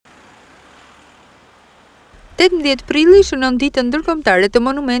18 prilli shënon Ditën Ndërkombëtare të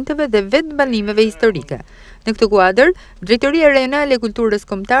Monumenteve dhe vendbanimeve historike. Në këtë kuadër, Drejtoria Rajonale e Kulturës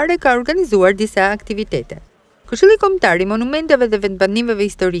Kombëtare ka organizuar disa aktivitete. Këshilli Kombëtar i Monumenteve dhe vendbanimeve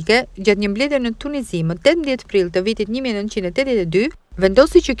historike, gjatë një mbledhje në Tunizi më 18 prill të vitit 1982,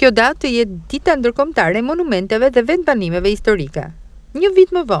 vendosi që kjo datë të jetë Dita Ndërkombëtare e Monumenteve dhe vendbanimeve historike. Një vit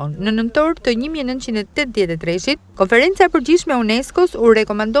më vonë, në nëntor të 1983, Konferenca e Përgjithshme e UNESCO-s u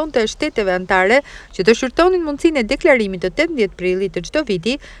rekomandonte shteteve anëtare që të shërtonin mundësinë e deklarimit të 18 prillit të çdo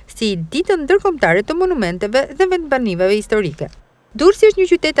viti si Ditën Ndërkombëtare të Monumenteve dhe vendbanimeve historike. Durrësi është një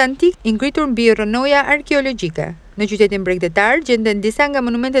qytet antik i ngritur mbi rrënoja arkeologjike. Në qytetin bregdetar gjenden disa nga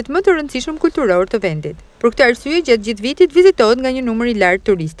monumentet më të rëndësishëm kulturor të vendit. Për këtë arsye, gjatë gjithë vitit vizitohet nga një numër i lartë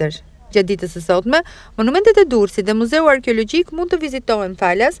turistësh. Gjatë ditës së sotme, monumentet e Durrësit dhe Muzeu Arkeologjik mund të vizitohen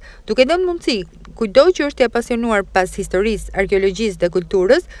falas, duke dhënë mundësi kujdo që është i apasionuar pas historisë, arkeologjisë dhe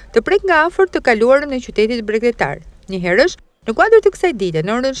kulturës të prek nga afër të kaluarën e qytetit bregdetar. Njëherësh, në kuadër të kësaj dite,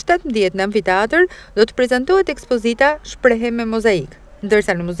 në orën 17 në amfiteatër, do të prezantohet ekspozita Shprehje me mozaik,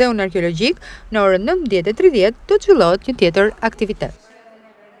 ndërsa në Muzeun Arkeologjik, në orën 19:30 do të zhvillohet një tjetër aktivitet.